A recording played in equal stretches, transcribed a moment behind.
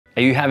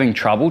Are you having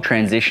trouble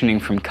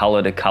transitioning from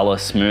color to color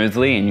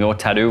smoothly in your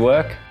tattoo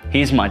work?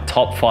 Here's my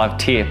top 5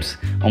 tips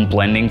on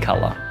blending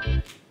color.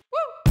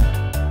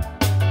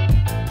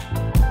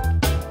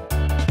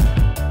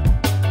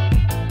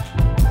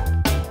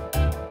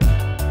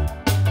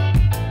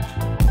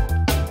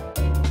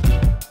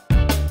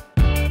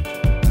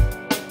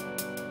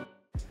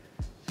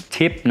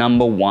 Tip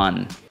number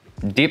 1,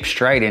 dip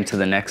straight into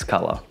the next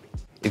color.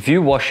 If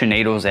you wash your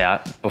needles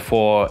out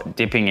before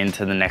dipping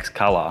into the next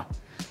color,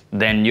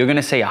 then you're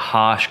gonna see a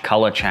harsh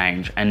color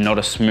change and not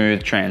a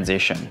smooth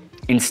transition.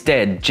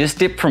 Instead, just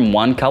dip from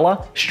one color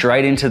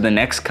straight into the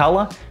next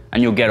color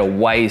and you'll get a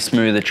way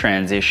smoother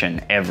transition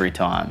every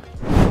time.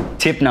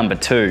 Tip number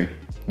 2,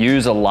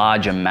 use a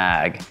larger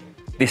mag.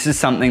 This is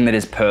something that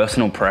is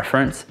personal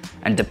preference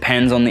and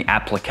depends on the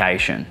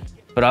application.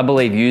 But I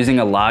believe using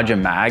a larger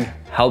mag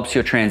helps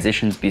your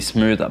transitions be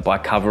smoother by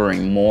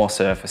covering more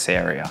surface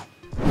area.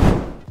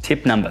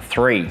 Tip number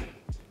 3,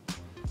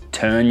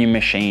 turn your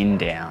machine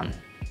down.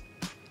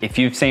 If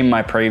you've seen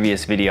my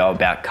previous video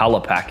about color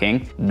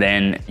packing,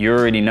 then you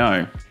already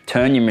know,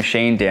 turn your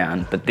machine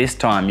down, but this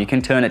time you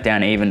can turn it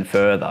down even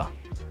further.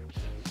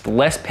 The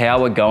less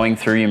power going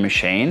through your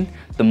machine,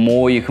 the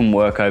more you can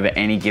work over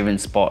any given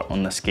spot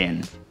on the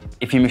skin.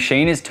 If your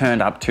machine is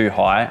turned up too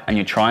high and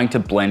you're trying to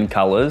blend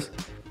colors,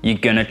 you're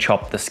gonna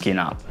chop the skin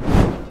up.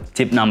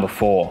 Tip number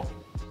 4,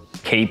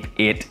 keep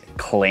it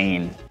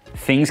clean.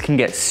 Things can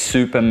get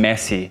super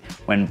messy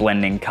when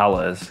blending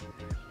colors,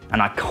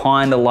 and I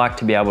kinda like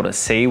to be able to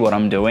see what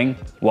I'm doing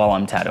while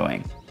I'm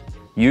tattooing.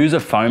 Use a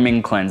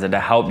foaming cleanser to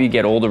help you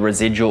get all the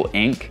residual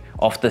ink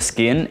off the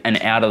skin and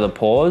out of the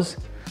pores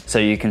so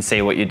you can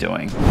see what you're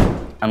doing.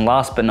 And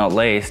last but not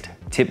least,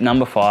 tip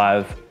number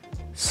 5,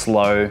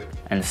 slow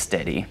and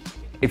steady.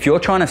 If you're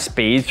trying to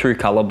speed through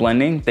color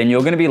blending, then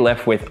you're gonna be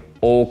left with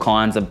all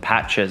kinds of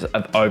patches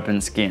of open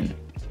skin.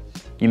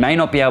 You may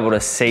not be able to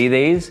see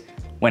these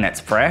when it's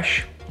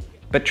fresh,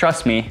 but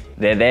trust me,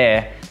 they're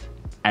there.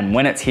 And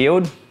when it's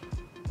healed,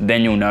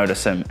 then you'll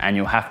notice them and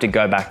you'll have to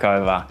go back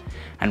over,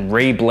 and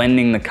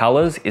re-blending the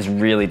colors is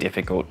really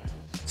difficult.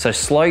 So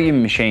slow your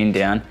machine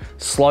down,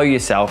 slow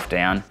yourself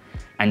down,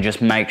 and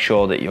just make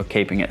sure that you're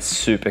keeping it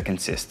super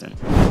consistent.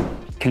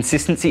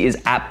 Consistency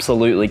is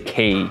absolutely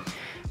key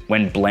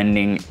when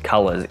blending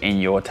colors in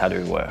your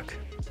tattoo work.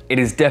 It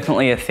is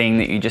definitely a thing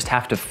that you just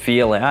have to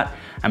feel out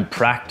and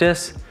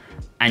practice,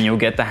 and you'll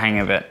get the hang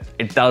of it.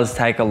 It does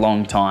take a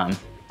long time.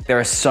 There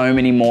are so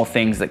many more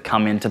things that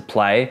come into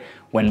play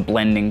when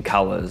blending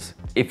colors.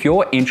 If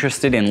you're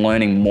interested in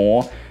learning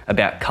more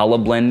about color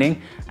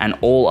blending and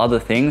all other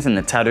things in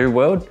the tattoo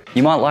world,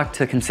 you might like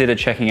to consider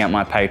checking out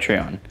my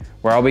Patreon,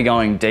 where I'll be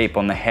going deep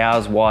on the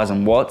hows, whys,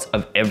 and whats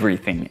of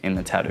everything in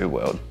the tattoo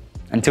world.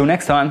 Until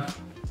next time,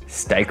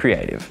 stay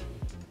creative.